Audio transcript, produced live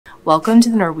Welcome to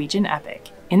the Norwegian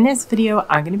Epic. In this video,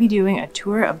 I'm going to be doing a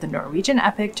tour of the Norwegian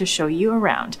Epic to show you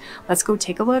around. Let's go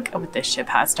take a look at what this ship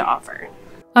has to offer.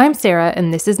 I'm Sarah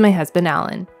and this is my husband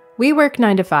Alan. We work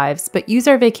 9 to 5s, but use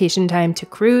our vacation time to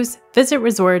cruise, visit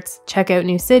resorts, check out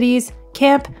new cities,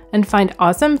 camp, and find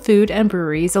awesome food and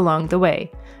breweries along the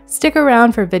way. Stick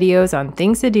around for videos on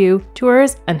things to do,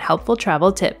 tours, and helpful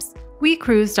travel tips. We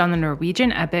cruised on the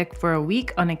Norwegian Epic for a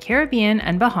week on a Caribbean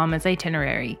and Bahamas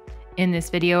itinerary. In this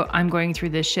video, I'm going through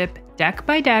the ship deck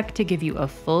by deck to give you a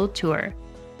full tour.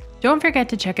 Don't forget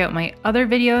to check out my other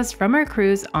videos from our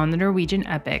cruise on the Norwegian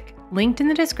Epic, linked in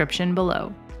the description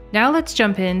below. Now let's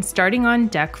jump in, starting on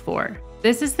deck 4.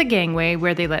 This is the gangway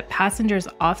where they let passengers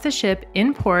off the ship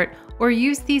in port or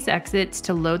use these exits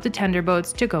to load the tender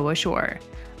boats to go ashore.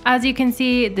 As you can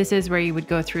see, this is where you would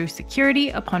go through security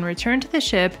upon return to the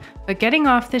ship, but getting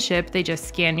off the ship, they just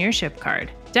scan your ship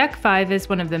card. Deck 5 is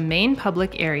one of the main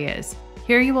public areas.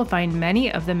 Here you will find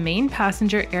many of the main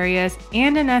passenger areas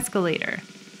and an escalator.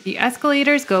 The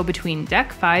escalators go between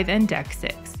Deck 5 and Deck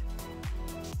 6.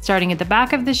 Starting at the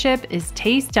back of the ship is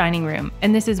Taste Dining Room,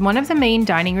 and this is one of the main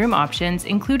dining room options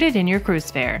included in your cruise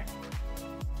fare.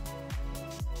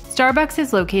 Starbucks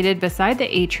is located beside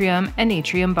the atrium and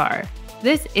atrium bar.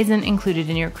 This isn't included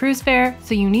in your cruise fare,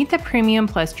 so you need the Premium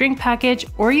Plus drink package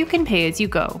or you can pay as you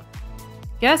go.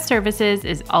 Guest services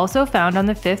is also found on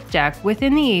the 5th deck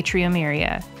within the atrium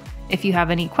area. If you have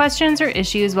any questions or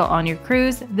issues while on your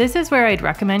cruise, this is where I'd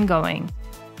recommend going.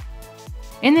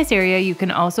 In this area, you can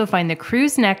also find the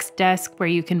Cruise Next desk where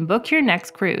you can book your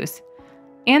next cruise.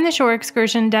 And the shore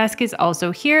excursion desk is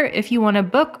also here if you want to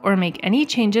book or make any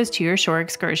changes to your shore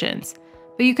excursions.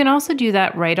 But you can also do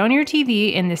that right on your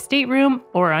TV in the stateroom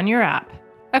or on your app.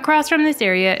 Across from this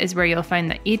area is where you'll find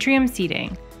the atrium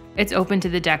seating. It's open to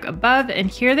the deck above, and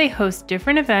here they host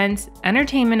different events,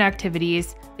 entertainment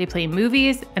activities, they play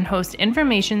movies, and host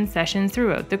information sessions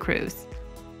throughout the cruise.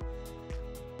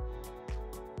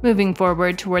 Moving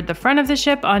forward toward the front of the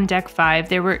ship on Deck 5,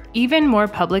 there were even more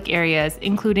public areas,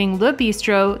 including Le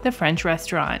Bistro, the French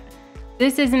restaurant.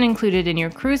 This isn't included in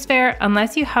your cruise fare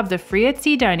unless you have the free at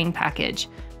sea dining package.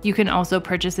 You can also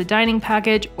purchase a dining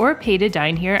package or pay to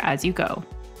dine here as you go.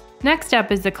 Next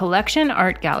up is the Collection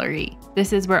Art Gallery.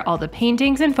 This is where all the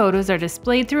paintings and photos are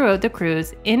displayed throughout the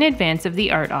cruise in advance of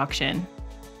the art auction.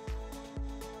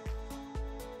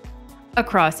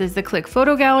 Across is the Click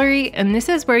Photo Gallery, and this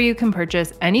is where you can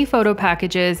purchase any photo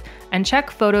packages and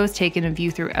check photos taken of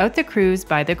you throughout the cruise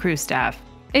by the cruise staff.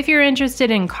 If you're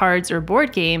interested in cards or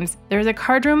board games, there's a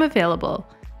card room available.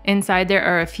 Inside there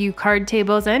are a few card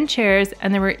tables and chairs,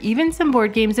 and there were even some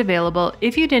board games available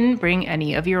if you didn't bring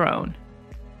any of your own.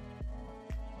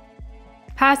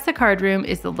 Past the card room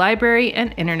is the library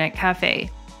and internet cafe.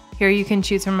 Here you can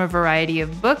choose from a variety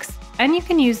of books, and you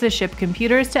can use the ship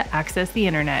computers to access the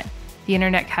internet. The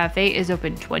internet cafe is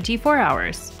open 24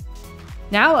 hours.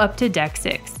 Now up to Deck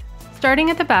 6.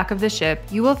 Starting at the back of the ship,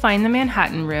 you will find the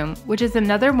Manhattan Room, which is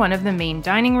another one of the main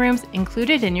dining rooms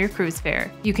included in your cruise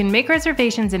fare. You can make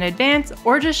reservations in advance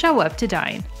or just show up to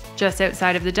dine. Just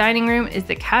outside of the dining room is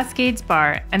the Cascades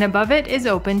Bar, and above it is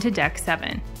open to Deck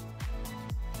 7.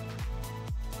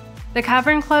 The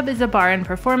Cavern Club is a bar and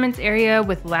performance area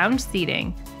with lounge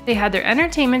seating. They had their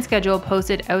entertainment schedule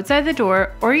posted outside the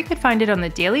door, or you could find it on the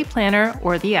daily planner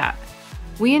or the app.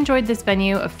 We enjoyed this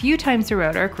venue a few times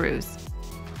throughout our cruise.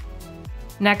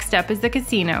 Next up is the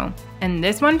casino, and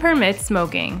this one permits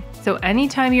smoking, so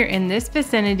anytime you're in this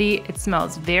vicinity, it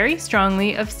smells very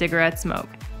strongly of cigarette smoke.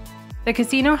 The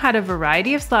casino had a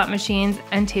variety of slot machines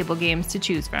and table games to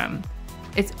choose from.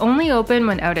 It's only open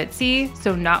when out at sea,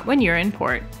 so not when you're in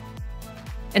port.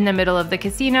 In the middle of the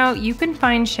casino, you can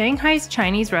find Shanghai's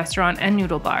Chinese restaurant and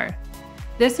noodle bar.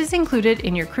 This is included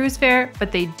in your cruise fare,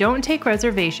 but they don't take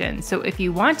reservations, so if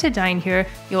you want to dine here,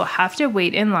 you'll have to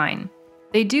wait in line.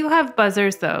 They do have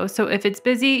buzzers though, so if it's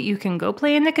busy, you can go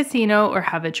play in the casino or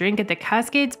have a drink at the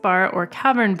Cascades Bar or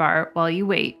Cavern Bar while you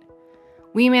wait.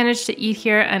 We managed to eat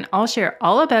here, and I'll share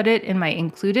all about it in my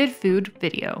included food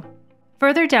video.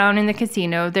 Further down in the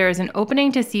casino, there is an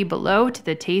opening to see below to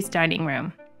the Taste Dining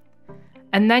Room.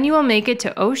 And then you will make it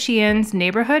to Ocean's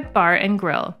Neighborhood Bar and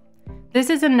Grill. This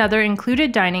is another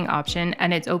included dining option,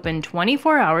 and it's open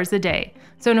 24 hours a day.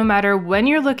 So no matter when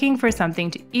you're looking for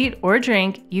something to eat or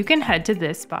drink, you can head to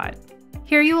this spot.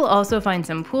 Here you will also find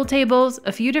some pool tables,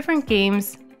 a few different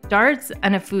games, darts,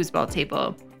 and a foosball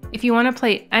table. If you want to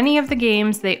play any of the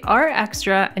games, they are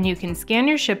extra, and you can scan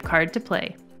your ship card to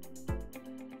play.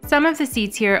 Some of the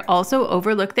seats here also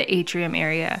overlook the atrium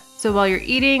area, so while you're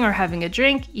eating or having a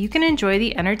drink, you can enjoy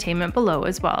the entertainment below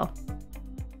as well.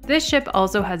 This ship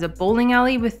also has a bowling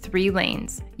alley with 3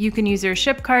 lanes. You can use your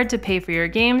ship card to pay for your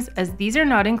games, as these are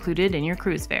not included in your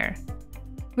cruise fare.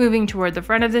 Moving toward the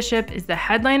front of the ship is the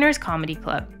Headliners Comedy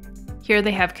Club. Here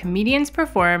they have comedians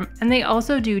perform, and they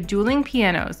also do dueling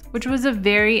pianos, which was a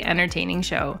very entertaining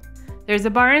show. There's a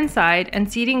bar inside,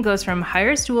 and seating goes from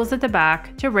higher stools at the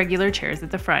back to regular chairs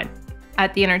at the front.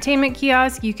 At the entertainment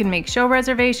kiosk, you can make show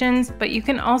reservations, but you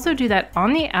can also do that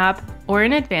on the app or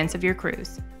in advance of your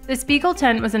cruise. The Spiegel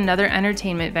tent was another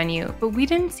entertainment venue, but we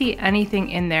didn't see anything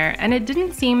in there, and it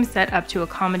didn't seem set up to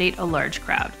accommodate a large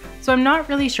crowd, so I'm not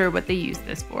really sure what they used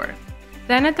this for.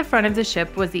 Then at the front of the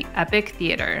ship was the Epic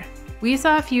Theater. We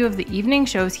saw a few of the evening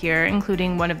shows here,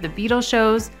 including one of the Beatles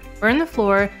shows, Burn the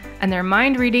Floor, and their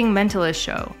mind-reading mentalist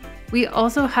show. We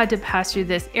also had to pass through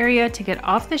this area to get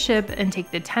off the ship and take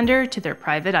the tender to their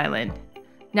private island.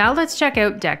 Now let's check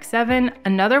out Deck 7,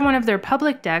 another one of their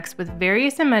public decks with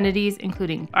various amenities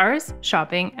including bars,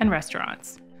 shopping, and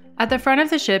restaurants. At the front of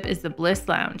the ship is the Bliss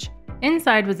Lounge.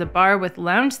 Inside was a bar with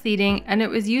lounge seating, and it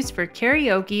was used for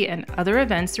karaoke and other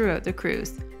events throughout the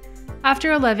cruise.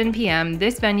 After 11 p.m.,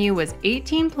 this venue was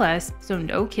 18+, so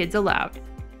no kids allowed.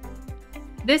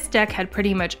 This deck had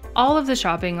pretty much all of the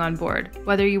shopping on board.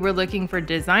 Whether you were looking for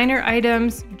designer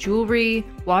items, jewelry,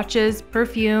 watches,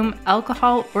 perfume,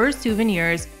 alcohol, or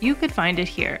souvenirs, you could find it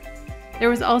here. There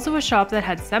was also a shop that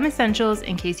had some essentials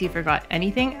in case you forgot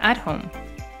anything at home.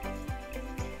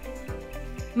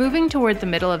 Moving toward the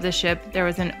middle of the ship, there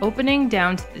was an opening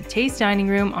down to the Taste Dining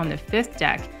Room on the 5th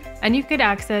deck, and you could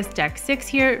access Deck 6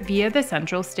 here via the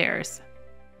central stairs.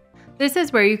 This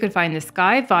is where you could find the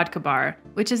Sky Vodka Bar,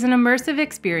 which is an immersive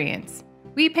experience.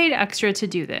 We paid extra to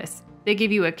do this. They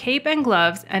give you a cape and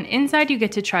gloves, and inside you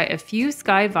get to try a few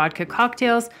Sky Vodka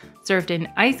cocktails served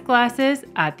in ice glasses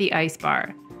at the ice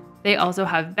bar. They also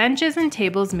have benches and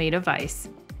tables made of ice.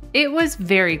 It was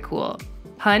very cool,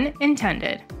 pun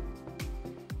intended.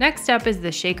 Next up is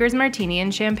the Shaker's Martini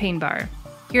and Champagne Bar.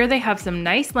 Here they have some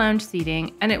nice lounge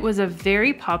seating, and it was a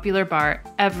very popular bar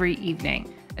every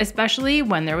evening, especially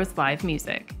when there was live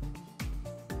music.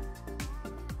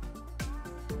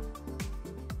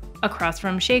 Across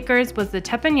from Shaker's was the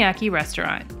Teppanyaki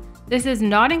restaurant. This is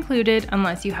not included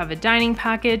unless you have a dining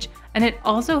package, and it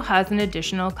also has an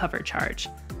additional cover charge.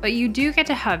 But you do get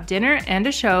to have dinner and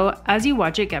a show as you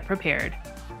watch it get prepared.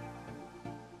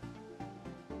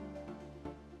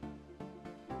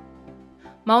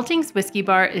 Malting's Whiskey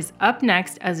Bar is up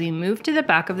next as we move to the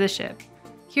back of the ship.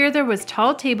 Here there was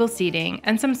tall table seating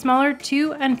and some smaller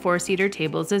 2- and 4-seater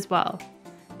tables as well.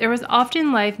 There was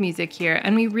often live music here,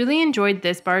 and we really enjoyed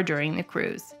this bar during the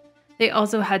cruise. They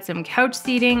also had some couch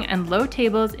seating and low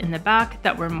tables in the back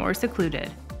that were more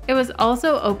secluded. It was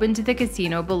also open to the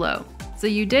casino below, so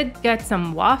you did get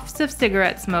some wafts of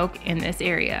cigarette smoke in this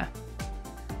area.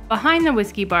 Behind the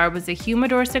whiskey bar was a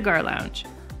humidor cigar lounge.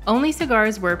 Only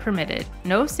cigars were permitted,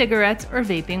 no cigarettes or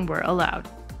vaping were allowed.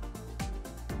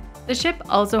 The ship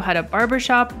also had a barber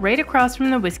shop right across from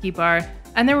the whiskey bar,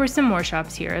 and there were some more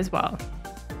shops here as well.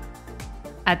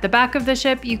 At the back of the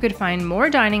ship, you could find more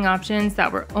dining options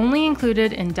that were only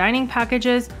included in dining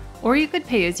packages, or you could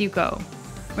pay as you go.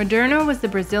 Moderno was the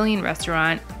Brazilian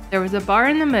restaurant, there was a bar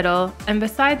in the middle, and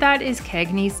beside that is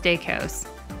Cagney's Steakhouse.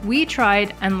 We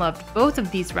tried and loved both of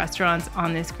these restaurants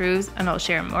on this cruise, and I'll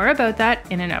share more about that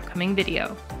in an upcoming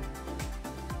video.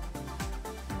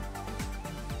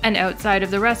 And outside of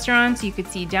the restaurants, you could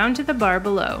see down to the bar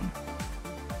below.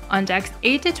 On decks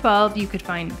 8 to 12, you could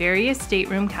find various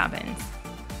stateroom cabins.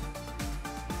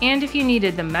 And if you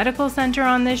needed the medical center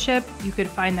on this ship, you could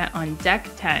find that on deck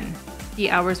 10.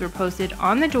 The hours were posted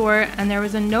on the door, and there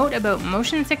was a note about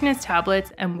motion sickness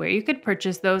tablets and where you could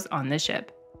purchase those on the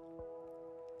ship.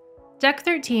 Deck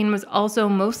 13 was also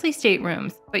mostly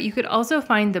staterooms, but you could also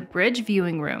find the bridge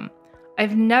viewing room.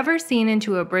 I've never seen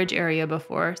into a bridge area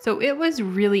before, so it was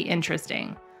really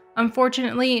interesting.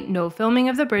 Unfortunately, no filming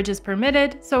of the bridge is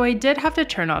permitted, so I did have to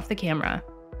turn off the camera.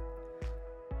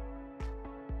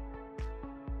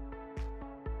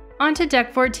 On to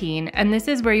Deck 14, and this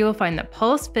is where you will find the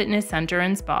Pulse Fitness Center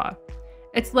and Spa.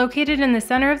 It's located in the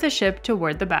center of the ship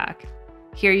toward the back.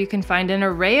 Here you can find an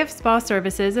array of spa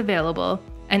services available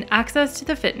and access to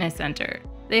the fitness center.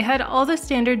 They had all the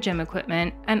standard gym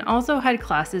equipment and also had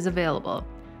classes available.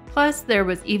 Plus, there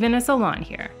was even a salon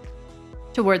here.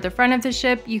 Toward the front of the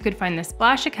ship, you could find the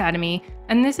Splash Academy,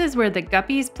 and this is where the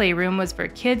Guppies playroom was for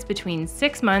kids between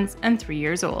 6 months and 3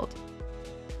 years old.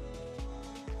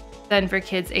 Then for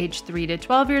kids aged 3 to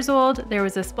 12 years old, there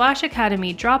was a Splash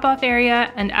Academy drop-off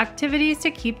area and activities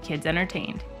to keep kids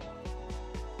entertained.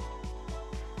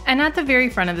 And at the very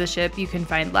front of the ship, you can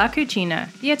find La Cucina,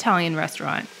 the Italian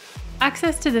restaurant.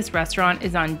 Access to this restaurant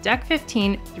is on deck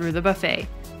 15 through the buffet,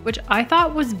 which I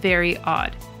thought was very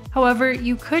odd. However,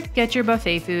 you could get your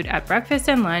buffet food at breakfast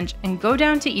and lunch and go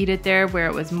down to eat it there where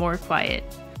it was more quiet.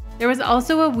 There was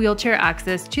also a wheelchair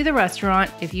access to the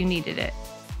restaurant if you needed it.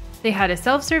 They had a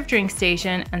self-serve drink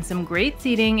station and some great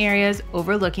seating areas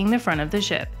overlooking the front of the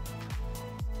ship.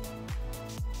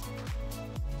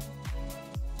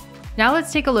 Now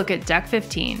let's take a look at deck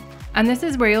 15, and this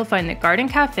is where you'll find the Garden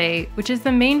Cafe, which is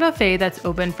the main buffet that's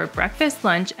open for breakfast,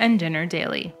 lunch, and dinner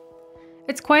daily.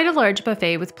 It's quite a large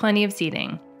buffet with plenty of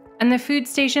seating, and the food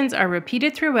stations are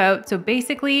repeated throughout, so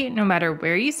basically, no matter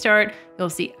where you start, you'll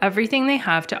see everything they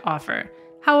have to offer.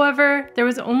 However, there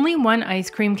was only one ice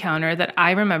cream counter that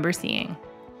I remember seeing.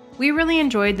 We really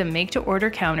enjoyed the make-to-order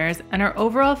counters and our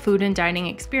overall food and dining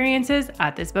experiences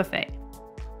at this buffet.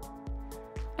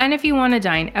 And if you want to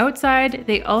dine outside,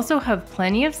 they also have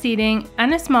plenty of seating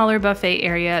and a smaller buffet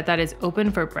area that is open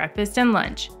for breakfast and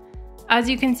lunch. As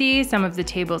you can see, some of the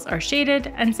tables are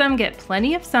shaded and some get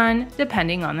plenty of sun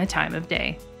depending on the time of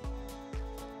day.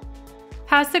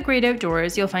 Past the great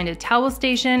outdoors, you'll find a towel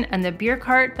station and the beer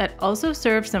cart that also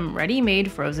serves some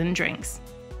ready-made frozen drinks.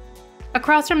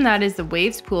 Across from that is the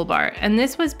Waves pool bar, and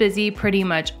this was busy pretty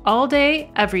much all day,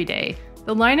 every day.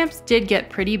 The lineups did get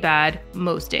pretty bad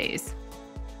most days.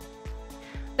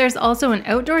 There's also an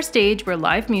outdoor stage where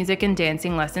live music and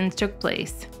dancing lessons took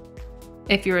place.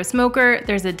 If you're a smoker,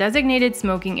 there's a designated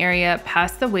smoking area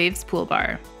past the Waves pool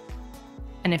bar.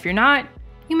 And if you're not,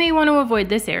 you may want to avoid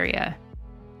this area.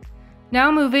 Now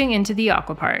moving into the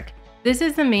aqua park. This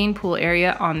is the main pool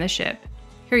area on the ship.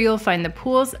 Here you'll find the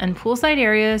pools and poolside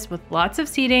areas with lots of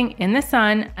seating in the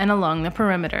sun and along the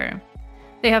perimeter.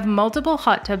 They have multiple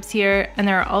hot tubs here, and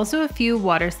there are also a few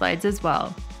water slides as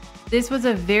well. This was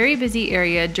a very busy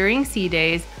area during sea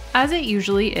days, as it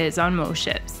usually is on most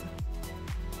ships.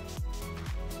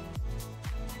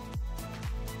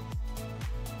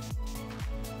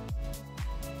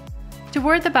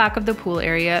 Toward the back of the pool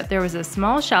area, there was a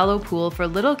small shallow pool for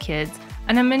little kids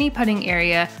and a mini putting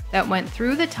area that went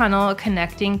through the tunnel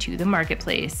connecting to the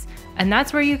marketplace. And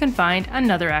that's where you can find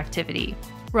another activity,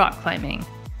 rock climbing.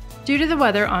 Due to the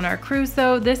weather on our cruise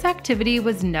though, this activity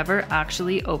was never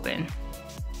actually open.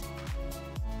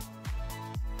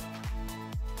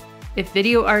 If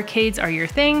video arcades are your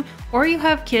thing, or you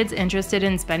have kids interested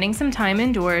in spending some time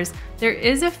indoors, there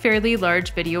is a fairly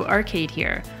large video arcade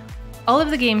here. All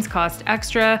of the games cost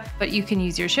extra, but you can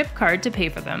use your ship card to pay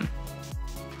for them.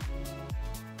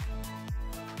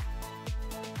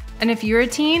 And if you're a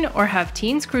teen or have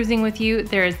teens cruising with you,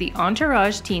 there is the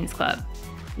Entourage Teens Club.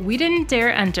 We didn't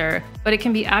dare enter, but it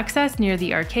can be accessed near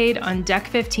the arcade on deck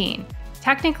 15.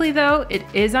 Technically though, it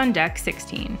is on deck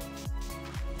 16.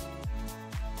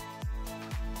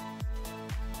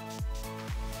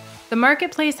 The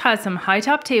marketplace has some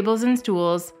high-top tables and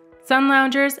stools, sun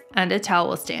loungers, and a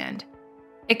towel stand.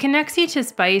 It connects you to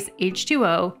Spice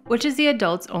H2O, which is the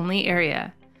adults-only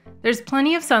area. There's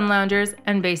plenty of sun loungers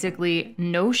and basically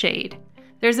no shade.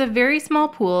 There's a very small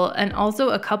pool and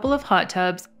also a couple of hot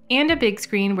tubs and a big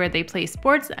screen where they play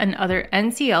sports and other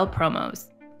NCL promos.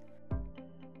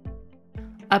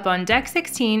 Up on deck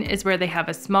 16 is where they have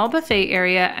a small buffet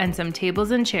area and some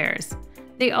tables and chairs.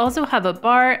 They also have a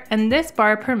bar, and this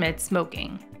bar permits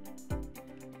smoking.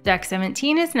 Deck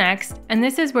 17 is next, and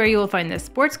this is where you will find the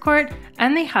sports court,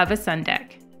 and they have a sun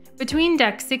deck. Between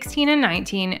decks 16 and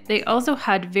 19, they also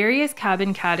had various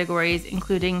cabin categories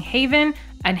including Haven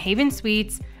and Haven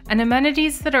Suites, and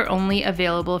amenities that are only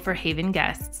available for Haven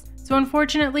guests. So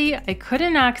unfortunately, I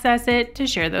couldn't access it to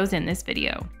share those in this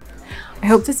video. I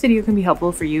hope this video can be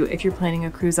helpful for you if you're planning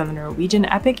a cruise on the Norwegian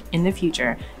Epic in the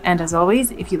future. And as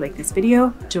always, if you like this video,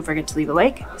 don't forget to leave a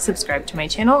like, subscribe to my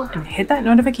channel, and hit that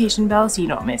notification bell so you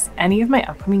don't miss any of my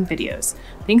upcoming videos.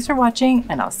 Thanks for watching,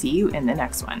 and I'll see you in the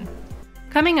next one.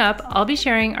 Coming up, I'll be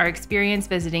sharing our experience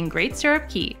visiting Great Stirrup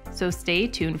Cay, so stay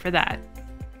tuned for that.